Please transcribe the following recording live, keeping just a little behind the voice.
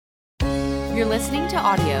You're listening to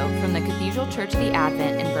audio from the Cathedral Church of the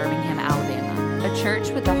Advent in Birmingham, Alabama, a church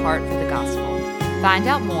with a heart for the gospel. Find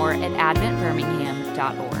out more at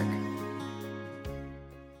adventbirmingham.org.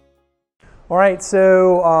 All right,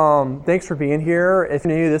 so thanks for being here. If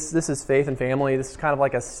you're new, this is Faith and Family. This is kind of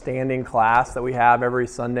like a standing class that we have every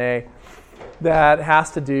Sunday that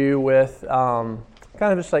has to do with kind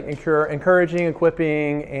of just like encouraging,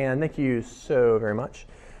 equipping, and thank you so very much.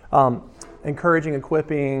 Encouraging,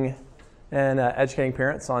 equipping, and educating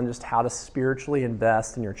parents on just how to spiritually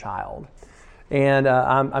invest in your child. And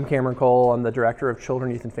I'm Cameron Cole. I'm the Director of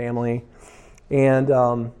Children, Youth, and Family. And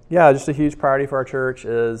just a huge priority for our church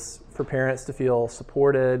is for parents to feel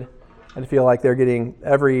supported and to feel like they're getting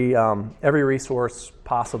every resource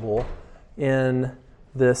possible in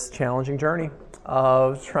this challenging journey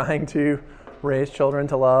of trying to raise children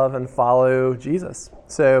to love and follow Jesus.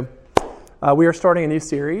 So we are starting a new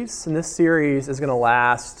series, and this series is going to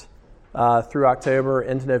last through October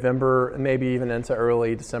into November, maybe even into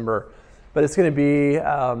early December. But it's going to be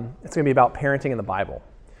about parenting in the Bible.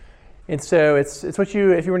 And so it's what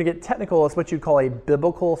you, if you want to get technical, it's what you call a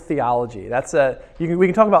biblical theology. We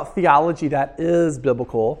can talk about theology that is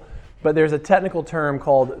biblical, but there's a technical term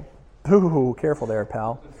called, careful there,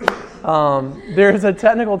 pal. There's a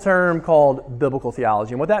technical term called biblical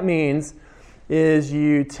theology. And what that means is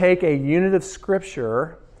you take a unit of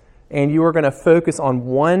Scripture and you are going to focus on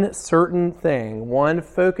one certain thing, one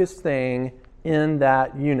focused thing in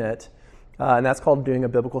that unit, and that's called doing a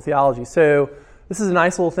biblical theology. So this is a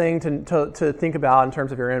nice little thing to think about in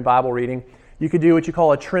terms of your own Bible reading. You could do what you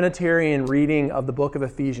call a Trinitarian reading of the book of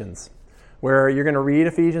Ephesians, where you're going to read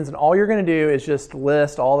Ephesians, and all you're going to do is just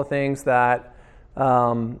list all the things that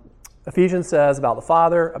Ephesians says about the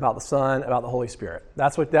Father, about the Son, about the Holy Spirit.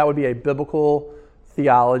 That would be a biblical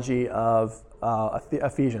theology of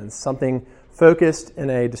Ephesians, something focused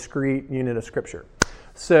in a discrete unit of Scripture.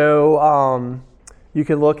 So you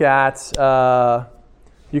could look at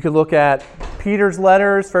Peter's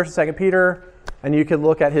letters, 1st and 2nd Peter, and you could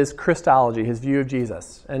look at his Christology, his view of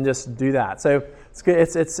Jesus, and just do that. So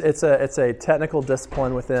it's a technical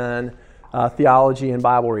discipline within theology and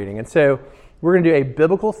Bible reading. And so we're going to do a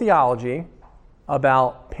biblical theology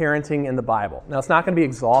about parenting in the Bible. Now, it's not going to be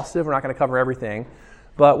exhaustive. We're not going to cover everything.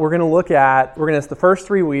 But the first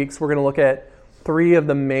 3 weeks, we're going to look at 3 of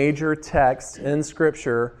the major texts in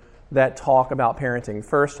Scripture that talk about parenting.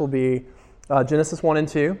 First will be Genesis 1 and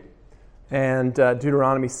 2, and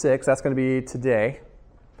Deuteronomy 6. That's going to be today.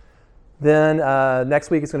 Then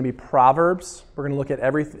next week it's going to be Proverbs. We're going to look at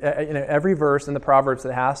every verse in the Proverbs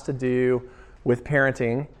that has to do with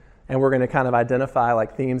parenting, and we're going to kind of identify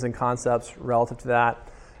like themes and concepts relative to that.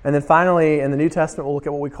 And then finally, in the New Testament, we'll look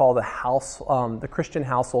at what we call the Christian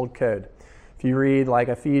household code. If you read like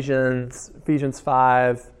Ephesians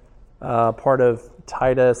 5, part of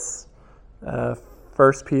Titus, 1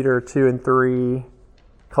 Peter 2 and 3,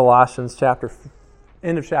 Colossians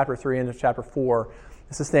end of chapter 3, end of chapter 4,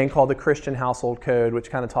 it's this thing called the Christian household code, which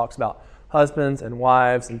kind of talks about husbands and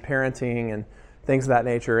wives and parenting and things of that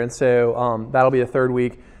nature. And so that'll be the third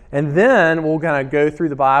week. And then we'll kind of go through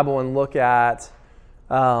the Bible and look at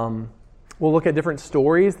different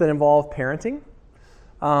stories that involve parenting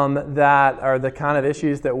that are the kind of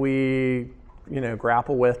issues that we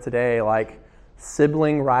grapple with today, like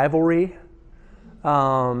sibling rivalry.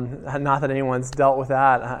 Not that anyone's dealt with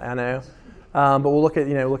that, I know, but we'll look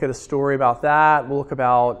at a story about that. We'll look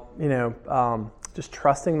about just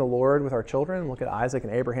trusting the Lord with our children. Look at Isaac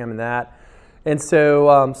and Abraham and that. And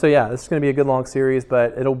so this is going to be a good long series,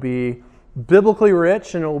 but it'll be biblically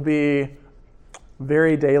rich and it'll be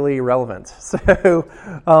very daily relevant. So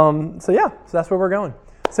that's where we're going.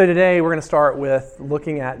 So today we're going to start with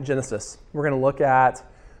looking at Genesis. We're going to look at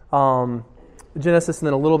Genesis and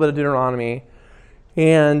then a little bit of Deuteronomy,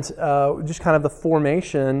 and just kind of the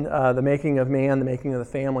formation, the making of man, the making of the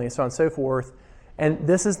family, and so on and so forth. And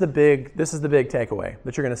this is the big takeaway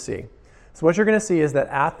that you're going to see. So what you're going to see is that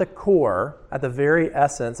at the core, at the very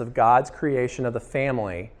essence of God's creation of the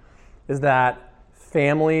family, is that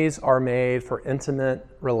families are made for intimate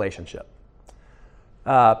relationship.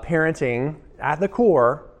 Parenting, at the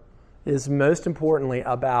core, is most importantly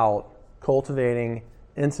about cultivating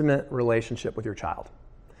intimate relationship with your child.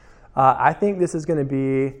 I think this is going to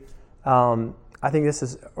be, this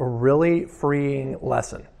is a really freeing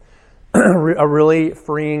lesson, a really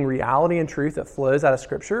freeing reality and truth that flows out of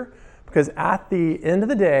Scripture, because at the end of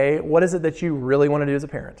the day, what is it that you really want to do as a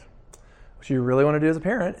parent? What you really want to do as a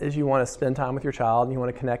parent is you want to spend time with your child, and you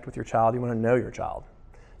want to connect with your child, you want to know your child.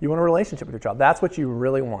 You want a relationship with your child. That's what you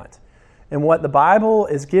really want. And what the Bible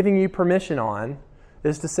is giving you permission on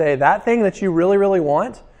is to say that thing that you really, really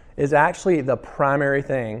want is actually the primary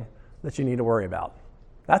thing that you need to worry about.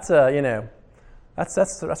 That's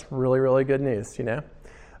really, really good news,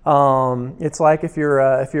 It's like if you're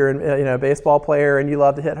a baseball player and you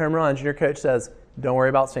love to hit home runs, and your coach says, "Don't worry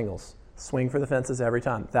about singles. Swing for the fences every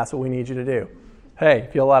time. That's what we need you to do." Hey,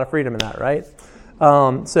 feel a lot of freedom in that, right?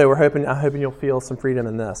 So I'm hoping you'll feel some freedom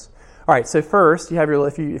in this. All right. So first, you have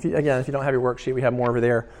if you don't have your worksheet, we have more over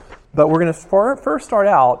there. But we're going to first start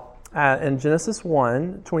out in Genesis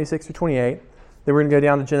 1, 26 through 28. Then we're going to go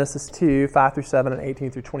down to Genesis 2, 5 through 7, and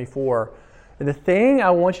 18 through 24. And the thing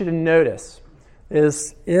I want you to notice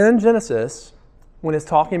is in Genesis, when it's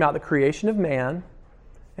talking about the creation of man,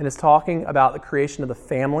 and it's talking about the creation of the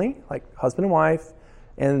family, like husband and wife,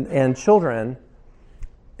 and children,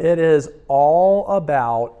 it is all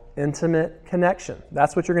about intimate connection.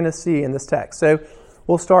 That's what you're going to see in this text. So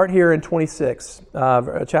we'll start here in 26,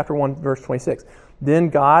 chapter 1, verse 26. Then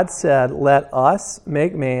God said, "Let us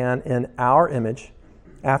make man in our image,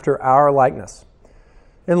 after our likeness,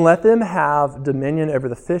 and let them have dominion over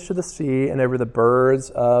the fish of the sea, and over the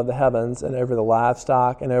birds of the heavens, and over the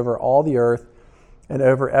livestock, and over all the earth, and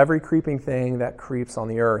over every creeping thing that creeps on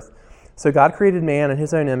the earth." So God created man in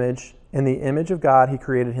his own image. In the image of God he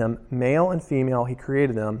created him. Male and female he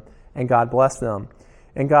created them, and God blessed them.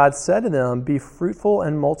 And God said to them, "Be fruitful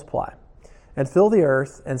and multiply, and fill the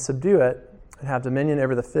earth, and subdue it, and have dominion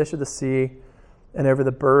over the fish of the sea, and over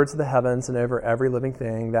the birds of the heavens, and over every living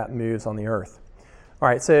thing that moves on the earth." All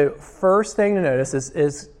right, so first thing to notice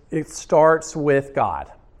is it starts with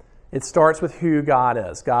God. It starts with who God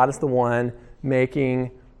is. God is the one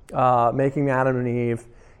making Adam and Eve.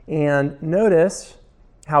 And notice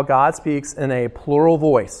how God speaks in a plural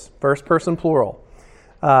voice, first person plural.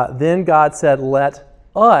 Then God said, "Let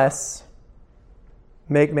us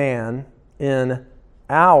make man in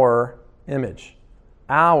our image,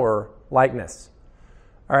 our likeness."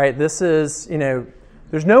 All right, this is,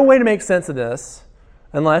 there's no way to make sense of this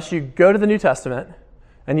unless you go to the New Testament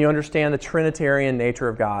and you understand the Trinitarian nature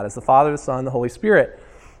of God as the Father, the Son, the Holy Spirit.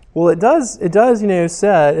 Well, it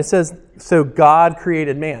says, so God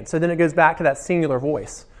created man. So then it goes back to that singular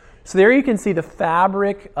voice. So there you can see the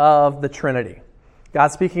fabric of the Trinity. God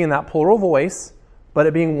speaking in that plural voice, but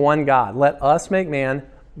it being one God. Let us make man.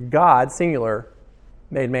 God, singular,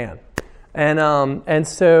 made man. And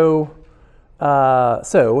so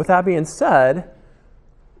with that being said,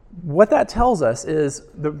 what that tells us is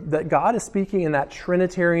that God is speaking in that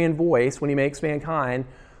Trinitarian voice when he makes mankind.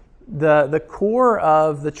 The core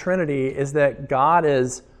of the Trinity is that God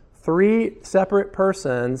is three separate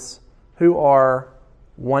persons who are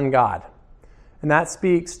one God. And that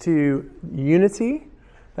speaks to unity.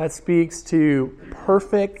 That speaks to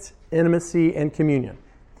perfect intimacy and communion.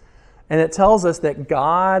 And it tells us that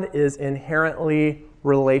God is inherently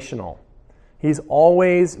relational. He's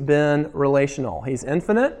always been relational. He's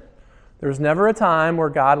infinite. There's never a time where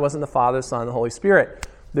God wasn't the Father, Son, and the Holy Spirit.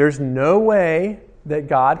 There's no way that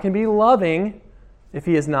God can be loving if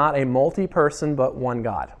he is not a multi-person but one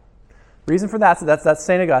God. Reason for that, so that's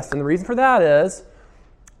St. Augustine. The reason for that is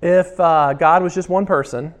if God was just one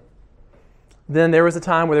person, then there was a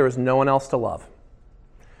time where there was no one else to love.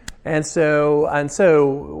 And so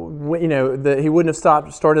he wouldn't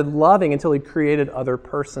have started loving until he created other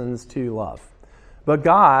persons to love. But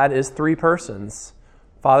God is three persons,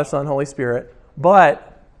 Father, Son, Holy Spirit,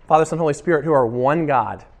 but Father, Son, Holy Spirit who are one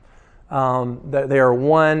God. They are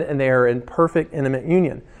one and they are in perfect intimate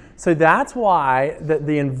union. So that's why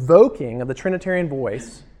the invoking of the Trinitarian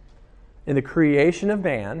voice in the creation of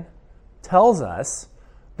man tells us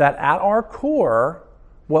that at our core,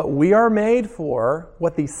 what we are made for,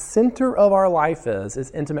 what the center of our life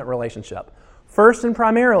is intimate relationship. First and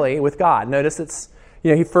primarily with God. Notice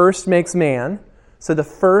he first makes man. So the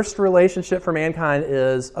first relationship for mankind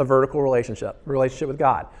is a vertical relationship with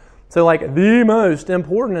God. So the most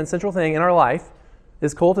important and central thing in our life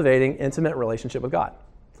is cultivating intimate relationship with God.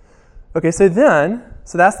 Okay, so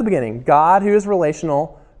that's the beginning. God, who is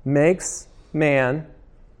relational, makes man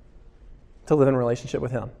to live in relationship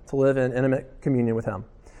with him, to live in intimate communion with him.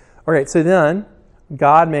 All right, so then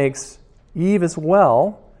God makes Eve as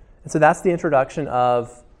well. And so that's the introduction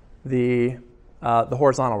of the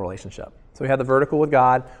horizontal relationship. So we have the vertical with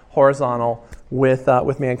God, horizontal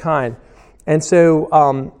with mankind. And so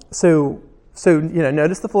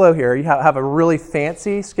notice the flow here. You have a really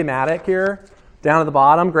fancy schematic here down at the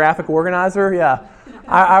bottom, graphic organizer. Yeah,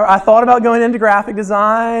 I thought about going into graphic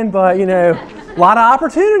design, but a lot of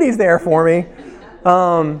opportunities there for me.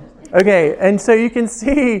 Okay, and so you can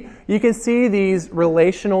see these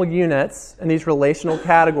relational units and these relational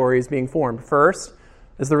categories being formed. First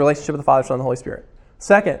is the relationship with the Father, Son, and the Holy Spirit.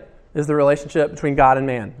 Second, is the relationship between God and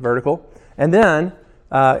man, vertical. And then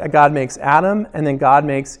God makes Adam, and then God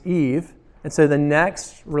makes Eve. And so the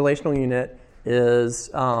next relational unit is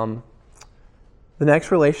that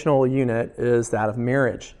of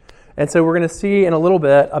marriage. And so we're going to see in a little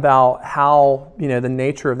bit about how, the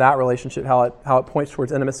nature of that relationship, how it points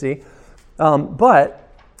towards intimacy. But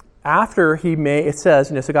after it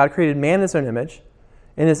says, so God created man in his own image.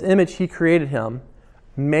 In his image he created him.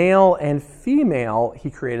 Male and female he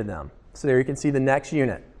created them. So there you can see the next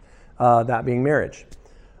unit, that being marriage.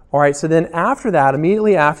 All right, so then after that,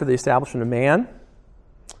 immediately after the establishment of man,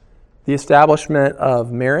 the establishment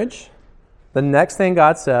of marriage, the next thing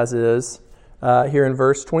God says is, here in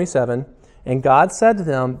verse 27, and God said to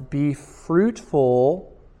them, be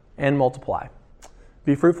fruitful and multiply.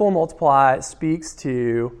 Be fruitful and multiply speaks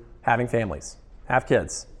to having families, have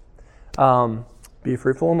kids. Be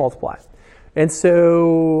fruitful and multiply. And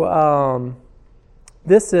so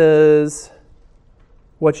this is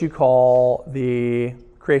what you call the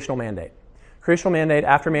creational mandate. Creational mandate,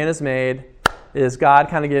 after man is made, is God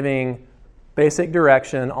kind of giving basic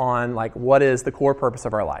direction on what is the core purpose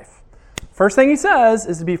of our life. First thing he says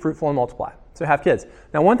is to be fruitful and multiply. So have kids.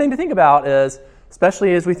 Now, one thing to think about is,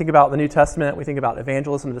 especially as we think about the New Testament, we think about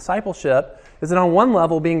evangelism and discipleship, is that on one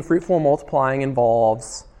level, being fruitful and multiplying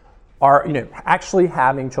involves actually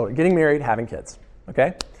having children, getting married, having kids.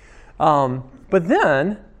 Okay? But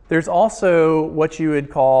then there's also what you would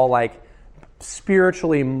call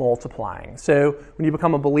spiritually multiplying. So when you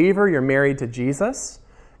become a believer, you're married to Jesus.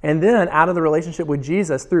 And then out of the relationship with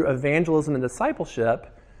Jesus, through evangelism and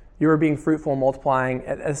discipleship, you are being fruitful and multiplying.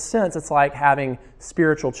 In a sense, it's like having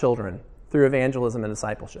spiritual children through evangelism and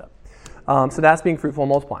discipleship. So that's being fruitful and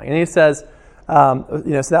multiplying. And he says, so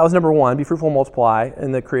that was number one, be fruitful and multiply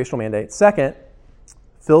in the creational mandate. Second,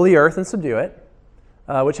 fill the earth and subdue it,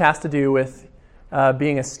 which has to do with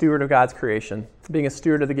being a steward of God's creation, being a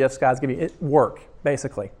steward of the gifts God's giving you. Work,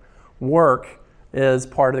 basically. Work is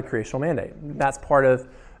part of the creational mandate. That's part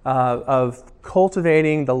of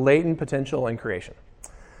cultivating the latent potential in creation.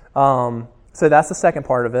 So that's the second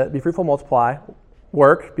part of it. Be fruitful, multiply,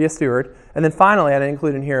 work, be a steward. And then finally, I didn't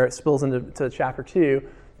include in here, it spills into chapter 2,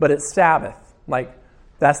 but it's Sabbath.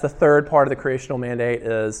 That's the third part of the creational mandate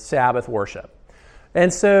is Sabbath worship.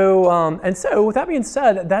 And so with that being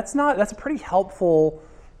said, that's a pretty helpful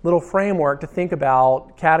little framework to think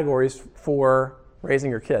about categories for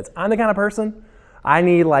raising your kids. I'm the kind of person, I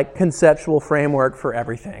need conceptual framework for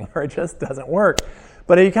everything, or it just doesn't work.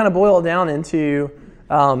 But if you kind of boil it down into,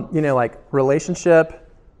 relationship,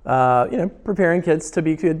 preparing kids to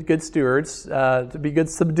be good stewards, to be good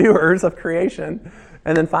subduers of creation,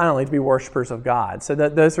 and then finally to be worshipers of God. So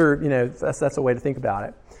those are, that's a way to think about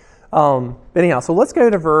it. Anyhow, so let's go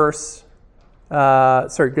to go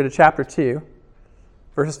to chapter 2,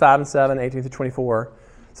 verses 5 and 7, 18 through 24.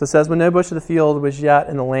 So it says, when no bush of the field was yet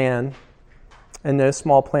in the land, and no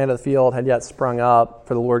small plant of the field had yet sprung up,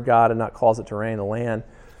 for the Lord God had not caused it to rain in the land.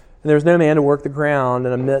 And there was no man to work the ground,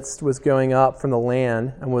 and a mist was going up from the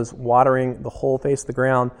land, and was watering the whole face of the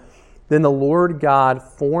ground. Then the Lord God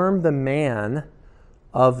formed the man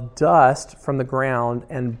of dust from the ground,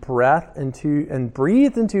 and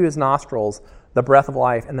breathed into his nostrils the breath of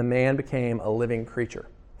life, and the man became a living creature.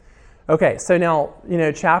 Okay, so now,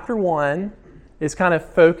 chapter 1 is kind of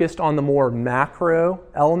focused on the more macro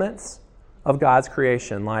elements of God's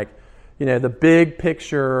creation, the big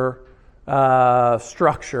picture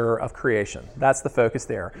structure of creation. That's the focus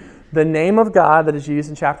there. The name of God that is used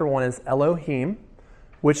in chapter 1 is Elohim,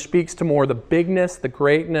 which speaks to more the bigness, the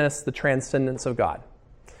greatness, the transcendence of God.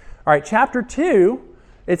 All right, chapter 2,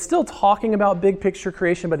 it's still talking about big picture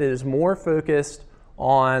creation, but it is more focused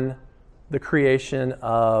on the creation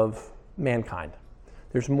of mankind.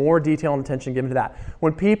 There's more detail and attention given to that.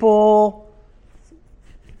 When people,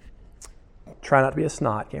 try not to be a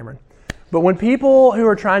snot, Cameron, but when people who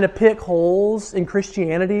are trying to pick holes in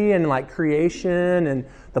Christianity and creation and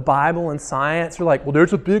the Bible and science are well,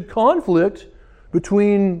 there's a big conflict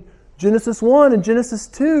between Genesis 1 and Genesis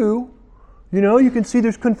 2. You can see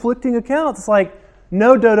there's conflicting accounts. It's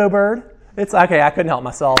no, dodo bird. It's okay, I couldn't help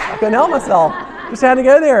myself. Just had to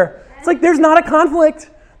go there. It's there's not a conflict.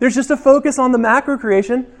 There's just a focus on the macro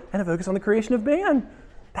creation and a focus on the creation of man.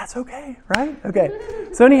 That's okay, right? Okay.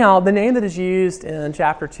 So anyhow, the name that is used in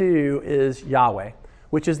chapter 2 is Yahweh,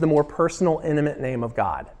 which is the more personal, intimate name of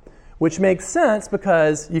God, which makes sense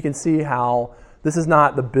because you can see how this is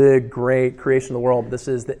not the big, great creation of the world, but this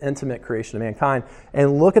is the intimate creation of mankind.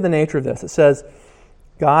 And look at the nature of this. It says,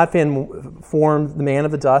 God formed the man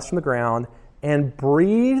of the dust from the ground and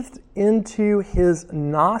breathed into his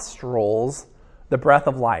nostrils the breath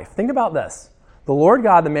of life. Think about this. The Lord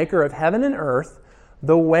God, the maker of heaven and earth,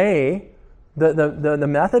 the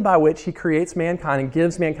method by which he creates mankind and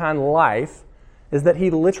gives mankind life is that he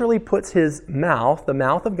literally puts his mouth, the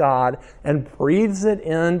mouth of God, and breathes it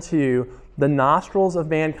into the nostrils of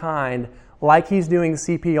mankind like he's doing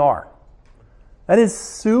CPR. That is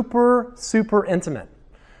super, super intimate.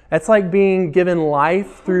 It's like being given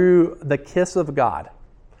life through the kiss of God.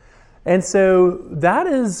 And so that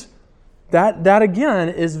again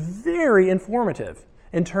is very informative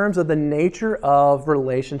in terms of the nature of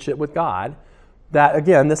relationship with God. That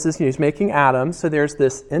again, this is he's making Adam, so there's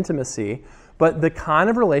this intimacy, but the kind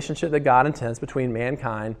of relationship that God intends between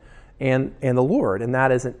mankind and the Lord, and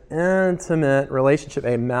that is an intimate relationship,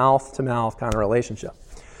 a mouth-to-mouth kind of relationship.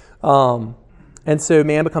 And so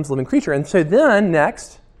man becomes a living creature. And so then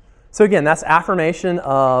next, so again, that's affirmation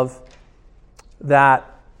of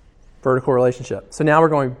that vertical relationship. So now we're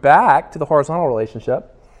going back to the horizontal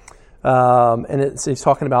relationship. And he's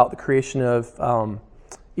talking about the creation of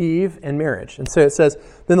Eve and marriage. And so it says,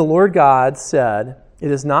 then the Lord God said, it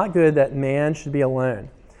is not good that man should be alone.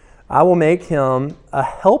 I will make him a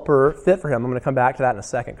helper fit for him. I'm going to come back to that in a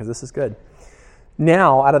second because this is good.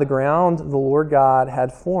 Now, out of the ground, the Lord God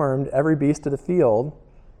had formed every beast of the field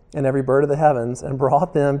and every bird of the heavens and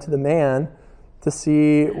brought them to the man to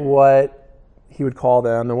see what he would call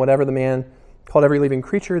them. And whatever the man called every living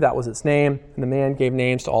creature, that was its name. And the man gave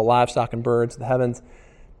names to all livestock and birds of the heavens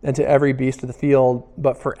and to every beast of the field.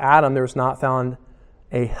 But for Adam, there was not found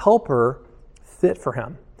a helper fit for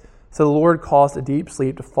him. So the Lord caused a deep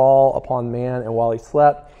sleep to fall upon man, and while he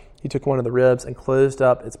slept, he took one of the ribs and closed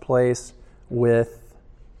up its place with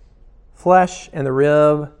flesh, and the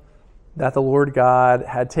rib that the Lord God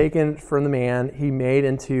had taken from the man, he made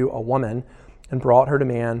into a woman and brought her to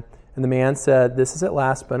man. And the man said, this is at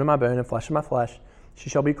last bone of my bone and flesh of my flesh. She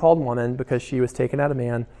shall be called woman because she was taken out of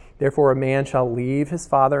man. Therefore a man shall leave his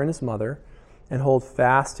father and his mother and hold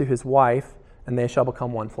fast to his wife, and they shall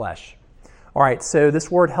become one flesh. All right, so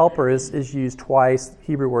this word helper is used twice. The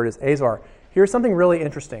Hebrew word is azar. Here's something really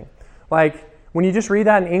interesting. Like, when you just read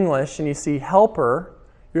that in English and you see helper,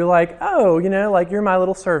 you're like, oh, like you're my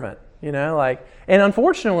little servant, like. And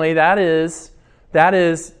unfortunately, that is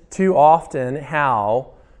too often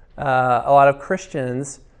how a lot of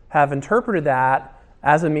Christians have interpreted that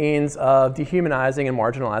as a means of dehumanizing and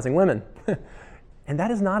marginalizing women. And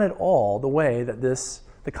that is not at all the way that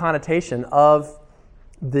the connotation of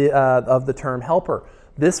the term helper.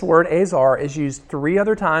 This word azar is used 3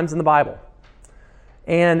 other times in the Bible.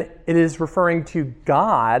 And it is referring to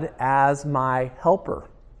God as my helper.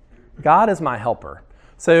 God is my helper.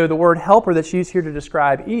 So the word helper that's used here to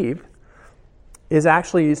describe Eve is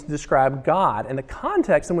actually used to describe God. And the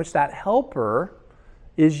context in which that helper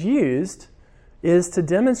is used is to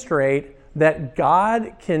demonstrate that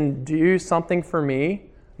God can do something for me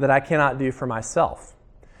that I cannot do for myself.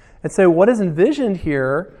 And so what is envisioned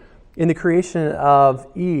here in the creation of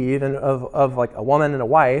Eve and of like a woman and a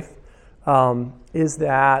wife is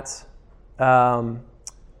that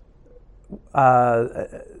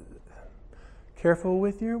careful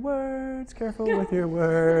with your words,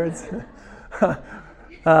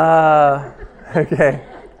 okay.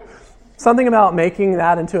 Something about making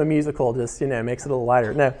that into a musical just, makes it a little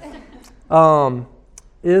lighter. No.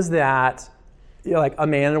 Is that like a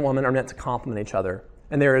man and a woman are meant to complement each other.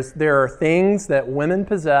 And there are things that women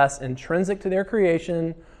possess intrinsic to their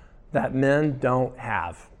creation that men don't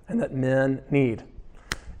have and that men need.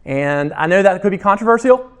 And I know that could be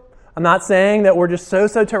controversial. I'm not saying that we're just so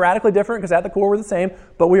radically different because at the core we're the same,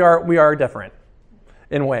 but we are different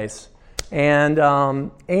in ways. And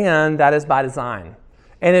that is by design.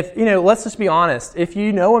 And if, let's just be honest, if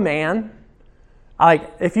you know a man,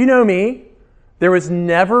 if you know me, there was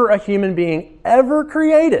never a human being ever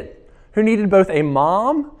created who needed both a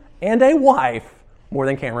mom and a wife more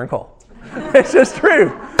than Cameron Cole. It's just true.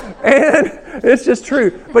 And it's just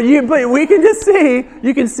true. But we can just see,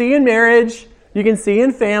 you can see in marriage, you can see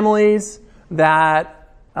in families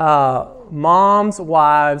that moms,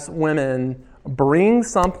 wives, women bring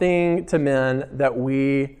something to men that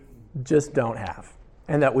we just don't have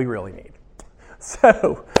and that we really need.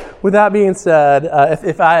 So, with that being said,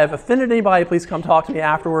 if I have offended anybody, please come talk to me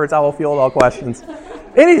afterwards. I will field all questions.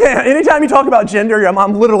 Anytime you talk about gender,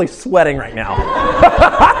 I'm literally sweating right now.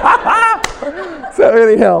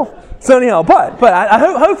 So anyhow, but I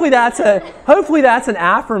hopefully that's an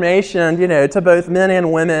affirmation, to both men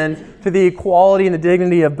and women, to the equality and the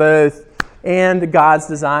dignity of both, and God's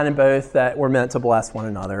design in both, that we're meant to bless one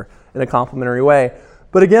another in a complementary way.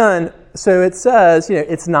 But again, so it says,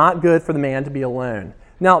 it's not good for the man to be alone.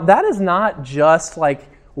 Now, that is not just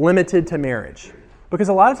limited to marriage. Because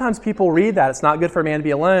a lot of times people read that, it's not good for a man to be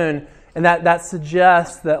alone, and that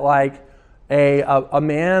suggests that like a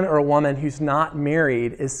man or a woman who's not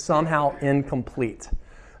married is somehow incomplete.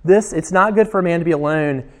 It's not good for a man to be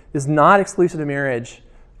alone is not exclusive to marriage.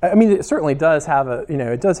 I mean, it certainly does have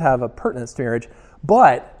it does have a pertinence to marriage,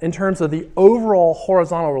 but in terms of the overall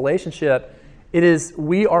horizontal relationship,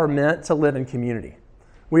 we are meant to live in community.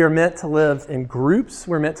 We are meant to live in groups.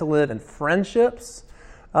 We're meant to live in friendships.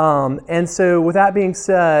 And so with that being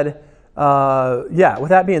said,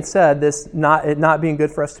 this not being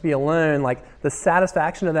good for us to be alone, like the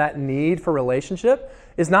satisfaction of that need for relationship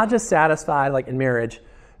is not just satisfied like in marriage,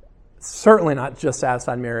 certainly not just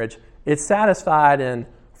satisfied in marriage. It's satisfied in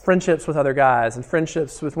friendships with other guys and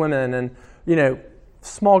friendships with women and,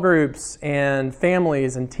 small groups and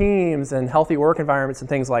families and teams and healthy work environments and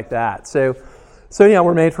things like that. So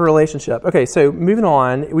we're made for relationship. Okay, so moving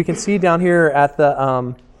on, we can see down here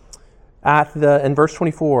in verse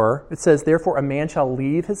 24, it says, "Therefore a man shall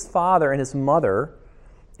leave his father and his mother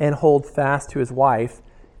and hold fast to his wife,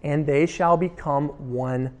 and they shall become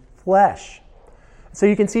one flesh." So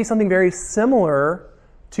you can see something very similar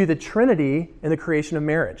to the Trinity in the creation of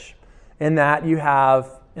marriage, in that you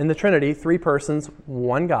have in the Trinity 3 persons,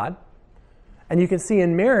 one God. And you can see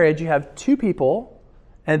in marriage you have 2 people,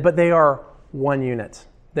 but they are one unit.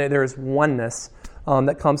 There is oneness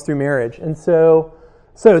that comes through marriage. And so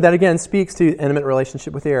that again speaks to intimate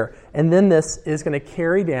relationship with air. And then this is going to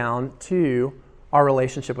carry down to our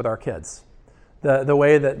relationship with our kids. The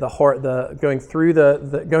way that going through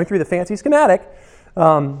the fancy schematic,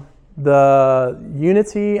 the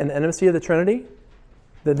unity and the intimacy of the Trinity,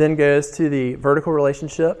 that then goes to the vertical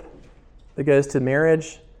relationship, that goes to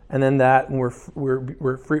marriage, and then that when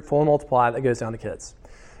we're fruitful and multiply, that goes down to kids.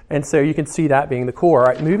 And so you can see that being the core.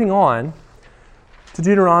 All right, moving on to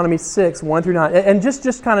Deuteronomy 6, 1 through 9. And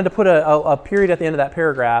just kind of to put a period at the end of that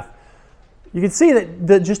paragraph, you can see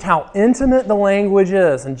that just how intimate the language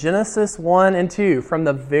is in Genesis 1 and 2 from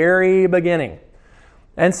the very beginning.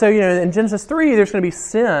 And so, in Genesis 3, there's going to be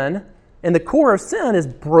sin, and the core of sin is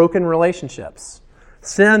broken relationships.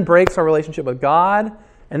 Sin breaks our relationship with God,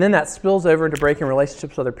 and then that spills over into breaking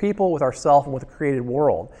relationships with other people, with ourselves, and with the created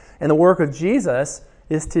world. And the work of Jesus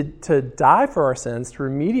is to die for our sins, to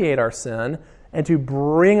remediate our sin, and to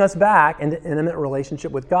bring us back into intimate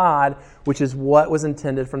relationship with God, which is what was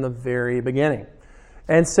intended from the very beginning.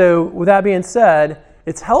 And so, with that being said,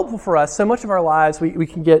 it's helpful for us. So much of our lives, we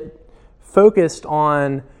can get focused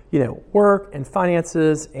on, work and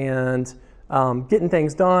finances and getting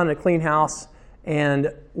things done, a clean house.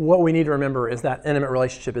 And what we need to remember is that intimate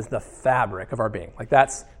relationship is the fabric of our being. Like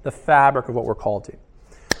that's the fabric of what we're called to.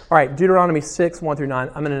 All right, Deuteronomy 6, 1 through 9.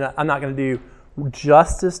 I'm not going to do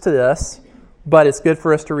justice to this, but it's good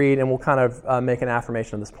for us to read, and we'll kind of make an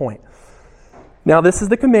affirmation of this point. "Now this is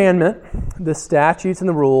the commandment, the statutes and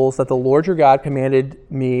the rules that the Lord your God commanded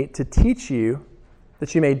me to teach you,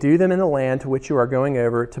 that you may do them in the land to which you are going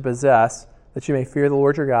over to possess, that you may fear the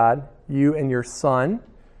Lord your God, you and your son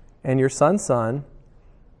and your son's son,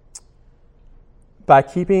 by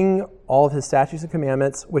keeping all of his statutes and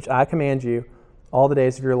commandments, which I command you, all the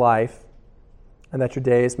days of your life, and that your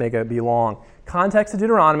days may be long." Context of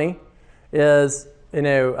Deuteronomy is,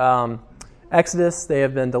 Exodus, they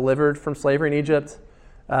have been delivered from slavery in Egypt.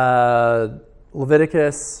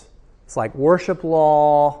 Leviticus, it's like worship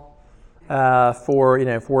law for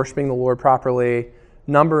worshiping the Lord properly.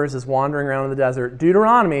 Numbers is wandering around in the desert.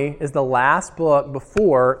 Deuteronomy is the last book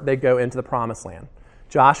before they go into the Promised Land.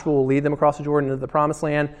 Joshua will lead them across the Jordan into the Promised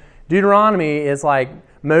Land. Deuteronomy is like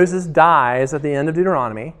Moses dies at the end of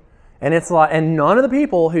Deuteronomy, and it's like, and none of the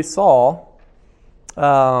people who saw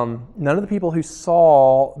the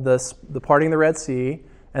parting of the Red Sea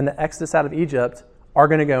and the exodus out of Egypt are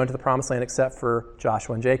going to go into the Promised Land except for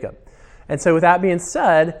Joshua and Jacob. And so with that being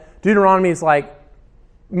said, Deuteronomy is like,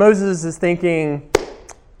 Moses is thinking,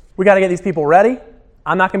 we got to get these people ready.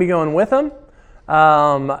 I'm not going to be going with them.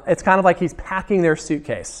 It's kind of like he's packing their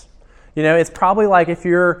suitcase. It's probably like if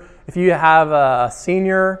you have a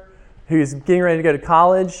senior who's getting ready to go to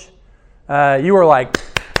college, you are like,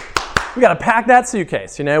 we got to pack that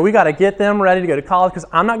suitcase. We got to get them ready to go to college because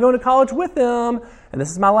I'm not going to college with them, and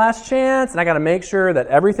this is my last chance, and I got to make sure that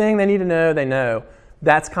everything they need to know, they know.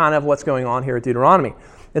 That's kind of what's going on here at Deuteronomy.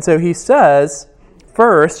 And so he says,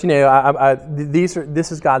 first,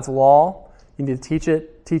 this is God's law. You need to teach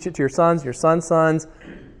it to your sons, your sons' sons,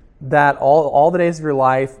 that all the days of your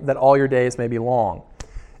life, that all your days may be long.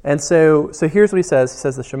 And so here's what he says. He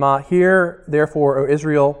says, the Shema, "Hear, therefore, O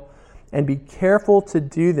Israel, and be careful to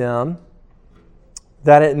do them,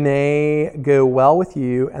 that it may go well with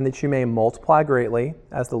you, and that you may multiply greatly,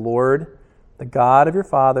 as the Lord, the God of your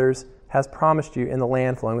fathers has promised you in the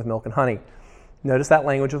land flowing with milk and honey. Notice that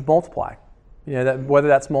language of multiply. That whether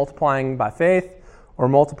that's multiplying by faith or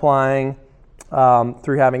multiplying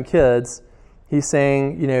through having kids, he's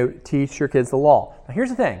saying, teach your kids the law. Now, here's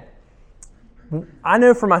the thing. I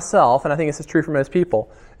know for myself, and I think this is true for most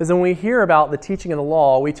people, is when we hear about the teaching of the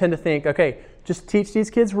law, we tend to think, okay, just teach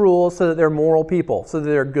these kids rules so that they're moral people, so that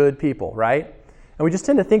they're good people, right? And we just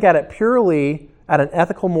tend to think at it purely at an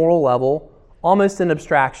ethical, moral level, almost in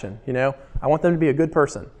abstraction, I want them to be a good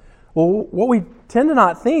person. Well, what we tend to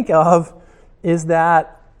not think of is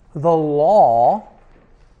that the law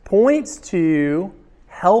points to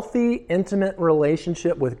healthy, intimate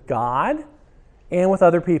relationship with God and with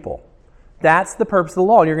other people. That's the purpose of the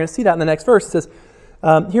law. And you're going to see that in the next verse. It says,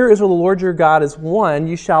 Hear, Israel, the Lord your God is one.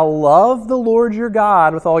 You shall love the Lord your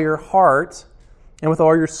God with all your heart and with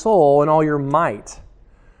all your soul and all your might.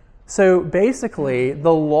 So basically,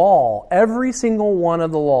 the law, every single one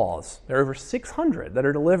of the laws, there are over 600 that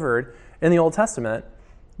are delivered in the Old Testament,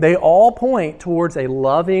 they all point towards a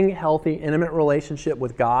loving, healthy, intimate relationship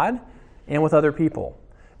with God and with other people.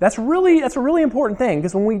 That's a really important thing,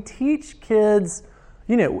 because when we teach kids,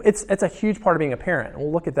 it's a huge part of being a parent.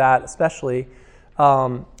 We'll look at that especially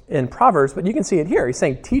in Proverbs, but you can see it here. He's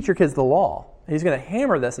saying, teach your kids the law. And he's going to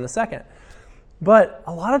hammer this in a second. But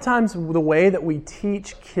a lot of times the way that we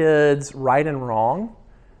teach kids right and wrong,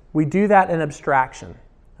 we do that in abstraction.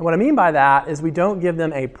 And what I mean by that is we don't give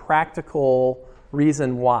them a practical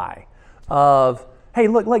reason why. Of, hey,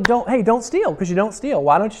 look, don't steal because you don't steal.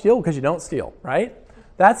 Why don't you steal? Because you don't steal, right?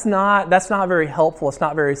 That's not very helpful. It's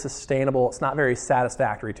not very sustainable. It's not very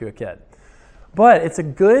satisfactory to a kid. But it's a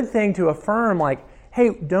good thing to affirm, hey,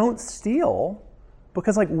 don't steal,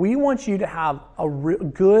 because we want you to have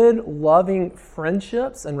good, loving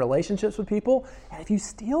friendships and relationships with people. And if you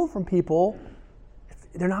steal from people,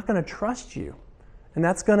 they're not going to trust you, and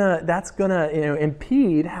that's gonna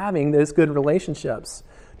impede having those good relationships.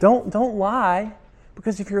 Don't lie,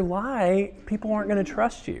 because if you lie, people aren't going to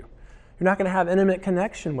trust you. You're not going to have intimate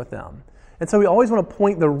connection with them. And so we always want to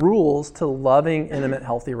point the rules to loving, intimate,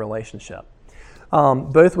 healthy relationship,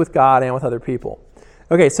 both with God and with other people.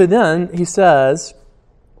 Okay, so then he says,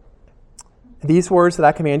 these words that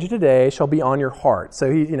I command you today shall be on your heart.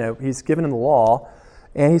 So he's given them the law,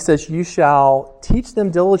 and he says, you shall teach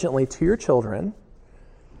them diligently to your children,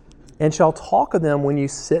 and shall talk of them when you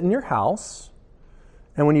sit in your house,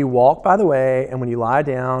 and when you walk by the way, and when you lie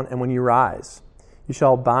down, and when you rise. You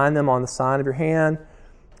shall bind them on the sign of your hand,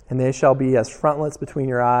 and they shall be as frontlets between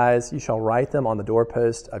your eyes. You shall write them on the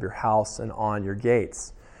doorpost of your house and on your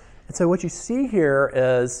gates. And so what you see here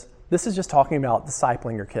is, this is just talking about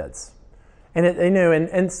discipling your kids. And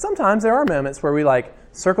and sometimes there are moments where we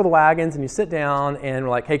circle the wagons and you sit down and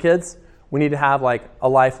we're like, hey kids, we need to have a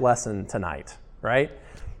life lesson tonight, right?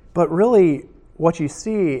 But really what you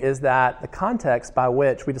see is that the context by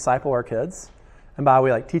which we disciple our kids, and by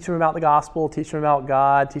we teach them about the gospel, teach them about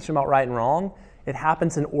God, teach them about right and wrong, it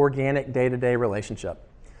happens in organic day-to-day relationship.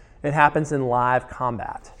 It happens in live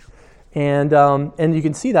combat. And you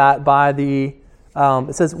can see that by it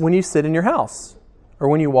says, when you sit in your house, or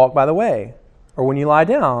when you walk by the way, or when you lie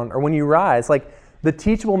down, or when you rise. The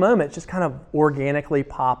teachable moments just kind of organically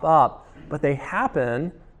pop up, but they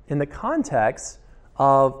happen in the context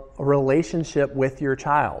of a relationship with your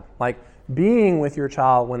child. Being with your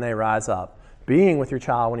child when they rise up, being with your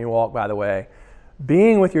child when you walk by the way,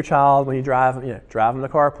 being with your child when you drive them to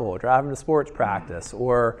carpool, drive them to sports practice,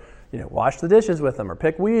 or wash the dishes with them, or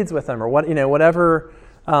pick weeds with them, or whatever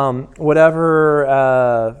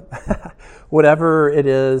it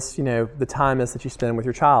is, the time is that you spend with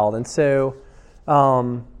your child. And so,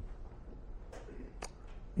 and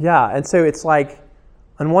so it's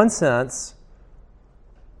in one sense,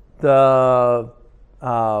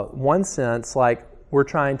 we're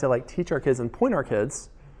trying to teach our kids and point our kids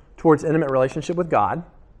towards intimate relationship with God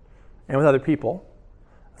and with other people.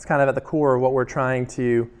 It's kind of at the core of what we're trying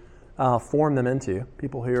to form them into,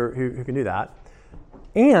 people who can do that.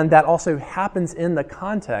 And that also happens in the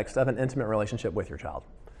context of an intimate relationship with your child.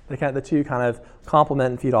 The two kind of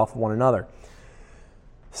complement and feed off of one another.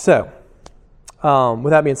 So,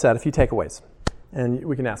 with that being said, a few takeaways. And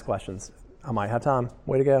we can ask questions. I might have time.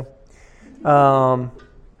 Way to go.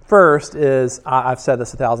 First is, I've said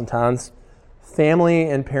this 1,000 times, family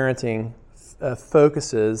and parenting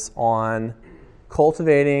focuses on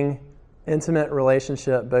cultivating intimate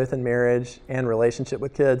relationship, both in marriage and relationship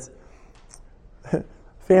with kids.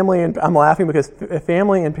 I'm laughing because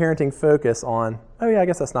family and parenting focus on, I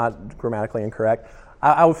guess that's not grammatically incorrect.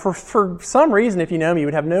 For some reason, if you know me, you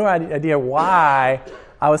would have no idea why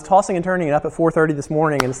I was tossing and turning it up at 4:30 this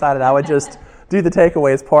morning and decided I would just do the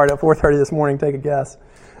takeaways part at 4:30 this morning. Take a guess.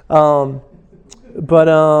 But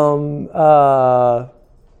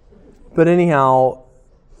anyhow,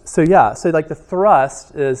 so like the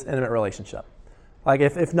thrust is intimate relationship. Like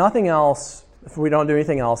if nothing else, if we don't do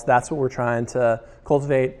anything else, that's what we're trying to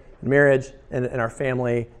cultivate in marriage and in our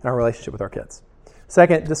family and our relationship with our kids.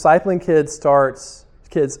 Second, discipling kids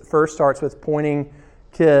first starts with pointing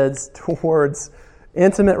kids towards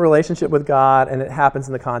intimate relationship with God, and it happens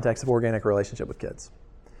in the context of organic relationship with kids.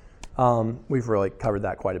 We've really covered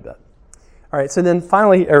that quite a bit. All right, so then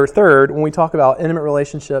finally, or third, when we talk about intimate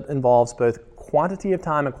relationship, involves both quantity of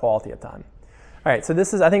time and quality of time. All right, so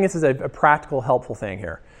I think this is a practical, helpful thing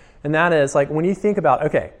here, and that is like when you think about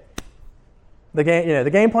the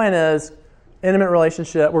game plan is intimate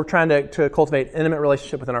relationship. We're trying to cultivate intimate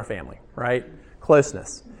relationship within our family, right?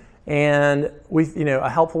 Closeness. And a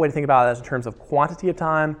helpful way to think about it is in terms of quantity of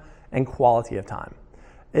time and quality of time.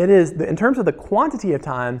 It is, in terms of the quantity of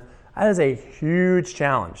time, that is a huge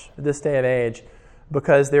challenge at this day of age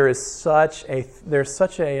because there's such a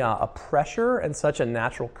pressure and such a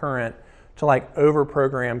natural current to like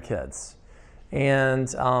over-program kids and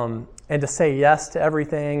to say yes to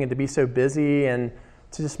everything and to be so busy and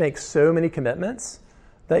to just make so many commitments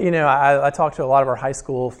that, I talk to a lot of our high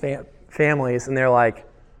school families and they're like,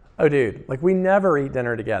 oh, dude, like we never eat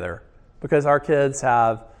dinner together because our kids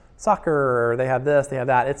have soccer or they have this, they have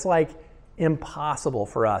that. It's like impossible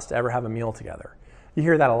for us to ever have a meal together. You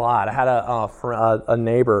hear that a lot. I had a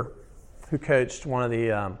neighbor who coached one of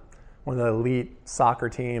the elite soccer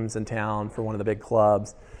teams in town for one of the big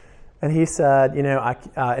clubs, and he said,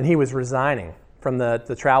 and he was resigning from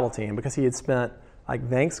the travel team because he had spent like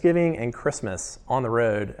Thanksgiving and Christmas on the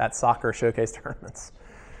road at soccer showcase tournaments.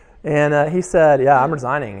 And he said, yeah, I'm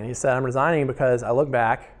resigning. And he said, I'm resigning because I look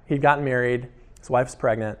back. He'd gotten married. His wife's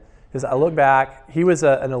pregnant. He said, I look back. He was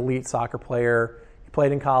an elite soccer player. He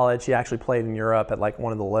played in college. He actually played in Europe at like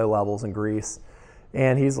one of the low levels in Greece.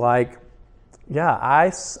 And he's like,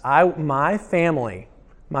 yeah, my family,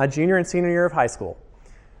 my junior and senior year of high school,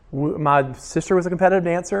 my sister was a competitive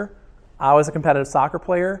dancer. I was a competitive soccer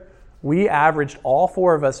player. We averaged all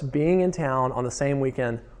four of us being in town on the same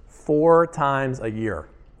weekend 4 times a year.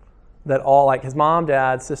 That all, like his mom,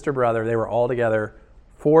 dad, sister, brother, they were all together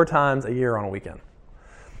 4 times a year on a weekend.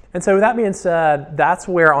 And so with that being said, that's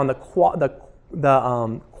where on the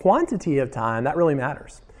quantity of time, that really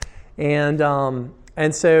matters. And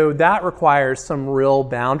so that requires some real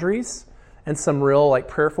boundaries and some real like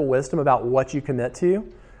prayerful wisdom about what you commit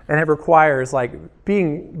to. And it requires like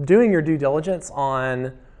doing your due diligence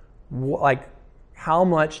on like how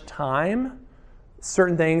much time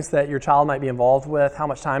certain things that your child might be involved with, how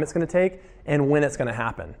much time it's going to take, and when it's going to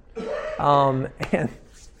happen.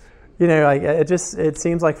 It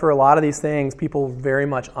seems like for a lot of these things, people very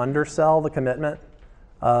much undersell the commitment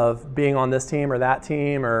of being on this team or that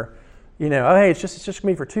team, or oh hey, it's just going to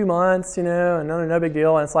be for 2 months, and no big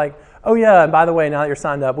deal. And it's like, oh yeah, and by the way, now that you're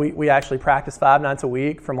signed up, we actually practice 5 nights a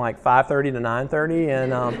week from like 5:30 to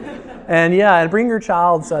 9:30, and bring your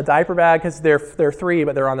child's diaper bag because they're 3,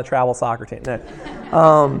 but they're on the travel soccer team. No.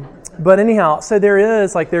 But anyhow, so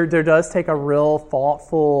there does take a real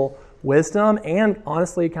thoughtful wisdom and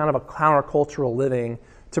honestly kind of a countercultural living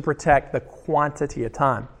to protect the quantity of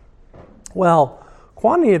time. Well,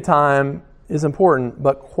 quantity of time is important,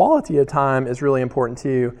 but quality of time is really important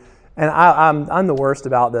too. And I'm the worst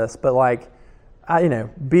about this, but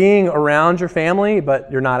being around your family,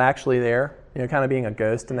 but you're not actually there, kind of being a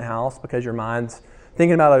ghost in the house because your mind's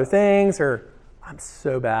thinking about other things, or I'm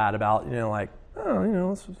so bad about,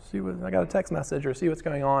 let's see what, I got a text message or see what's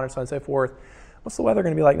going on or so on and so forth. What's the weather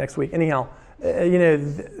going to be like next week? Anyhow,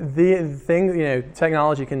 the thing,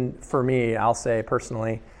 technology can, for me, I'll say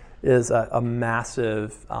personally, is a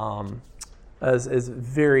massive, is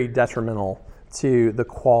very detrimental to the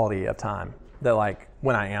quality of time that like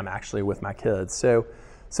when I am actually with my kids. So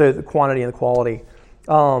the quantity and the quality.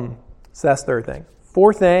 So that's third thing.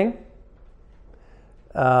 Fourth thing,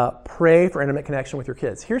 pray for intimate connection with your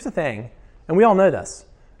kids. Here's the thing, and we all know this,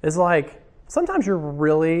 is like sometimes you're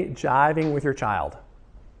really jiving with your child,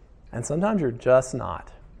 and sometimes you're just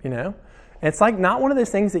not, And it's like not one of those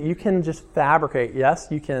things that you can just fabricate. Yes,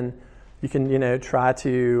 you can try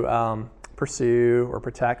to pursue or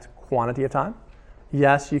protect quantity of time.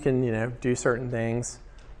 Yes, you can, do certain things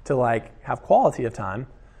to like have quality of time,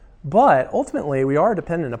 but ultimately we are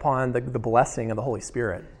dependent upon the blessing of the Holy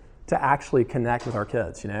Spirit to actually connect with our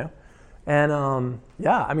kids, And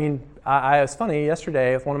it's funny,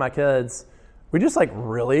 yesterday with one of my kids, we just like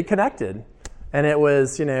really connected, and it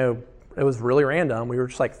was really random. We were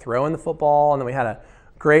just like throwing the football, and then we had a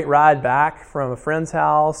great ride back from a friend's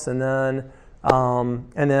house, and then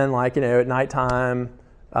like, at nighttime,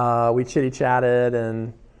 we chitty-chatted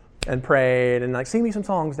and prayed and like, sing me some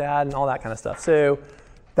songs, Dad, and all that kind of stuff. So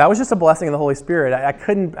that was just a blessing of the Holy Spirit. I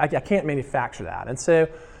can't manufacture that. And so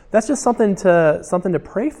that's just something to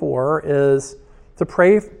pray for, is to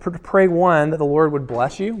pray one, that the Lord would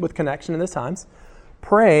bless you with connection in these times.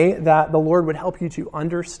 Pray that the Lord would help you to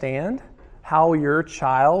understand how your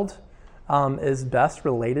child is best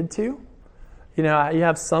related to. You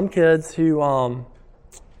have some kids who, one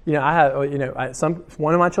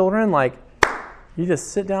of my children, like, you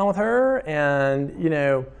just sit down with her and,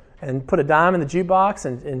 and put a dime in the jukebox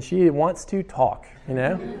and she wants to talk,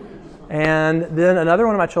 And then another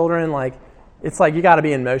one of my children, like, it's like you got to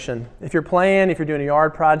be in motion. If you're playing, if you're doing a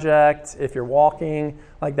yard project, if you're walking,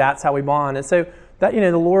 like, that's how we bond. And so that,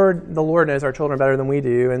 the Lord knows our children better than we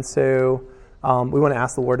do. And so we want to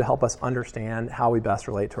ask the Lord to help us understand how we best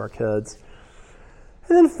relate to our kids.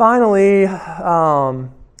 And then finally,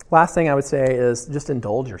 last thing I would say is just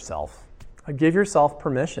indulge yourself. Give yourself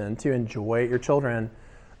permission to enjoy your children.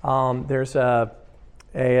 There's a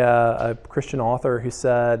Christian author who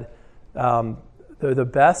said the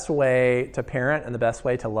best way to parent and the best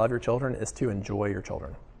way to love your children is to enjoy your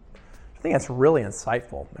children. I think that's really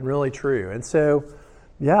insightful and really true. And so,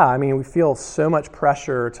 we feel so much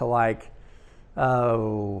pressure to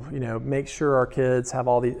make sure our kids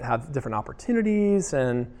have different opportunities,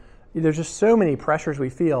 and there's just so many pressures we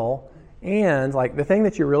feel. And like, the thing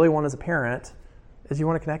that you really want as a parent is you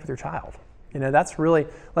want to connect with your child. That's really,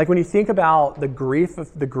 like, when you think about the griefs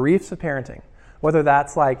of parenting, whether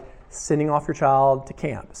that's like sending off your child to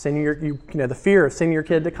camp, sending the fear of sending your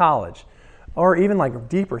kid to college, or even like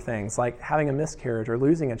deeper things like having a miscarriage or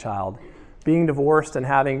losing a child, being divorced and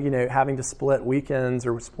having to split weekends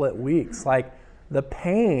or split weeks. Like, the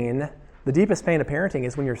deepest pain of parenting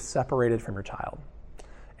is when you're separated from your child.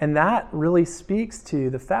 And that really speaks to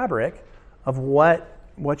the fabric of what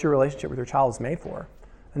your relationship with your child is made for.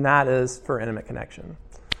 And that is for intimate connection.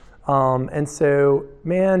 And so,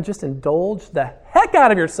 man, just indulge the heck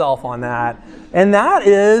out of yourself on that. And that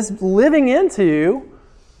is living into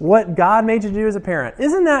what God made you do as a parent.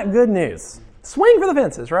 Isn't that good news? Swing for the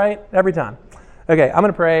fences, right? Every time. Okay, I'm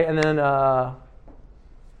going to pray, and then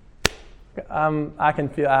I can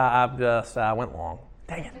feel I went long.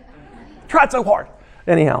 Dang it. Tried so hard.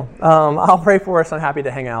 Anyhow, I'll pray for us. I'm happy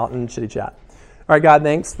to hang out and chitty chat. All right, God,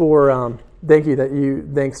 thanks for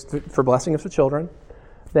blessing us with children.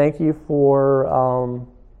 Thank you for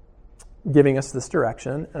giving us this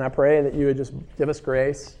direction. And I pray that you would just give us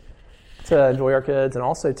grace to enjoy our kids. And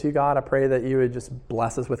also, too, God, I pray that you would just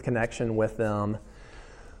bless us with connection with them.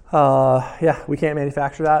 We can't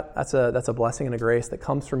manufacture that. That's a blessing and a grace that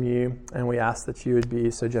comes from you. And we ask that you would be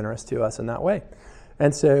so generous to us in that way.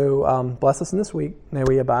 And so bless us in this week. May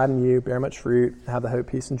we abide in you, bear much fruit, have the hope,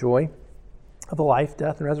 peace, and joy of the life,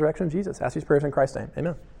 death, and resurrection of Jesus. Ask these prayers in Christ's name.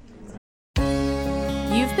 Amen.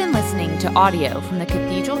 You've been listening to audio from the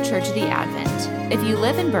Cathedral Church of the Advent. If you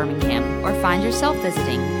live in Birmingham or find yourself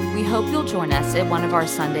visiting, we hope you'll join us at one of our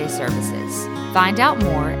Sunday services. Find out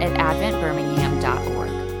more at adventbirmingham.org.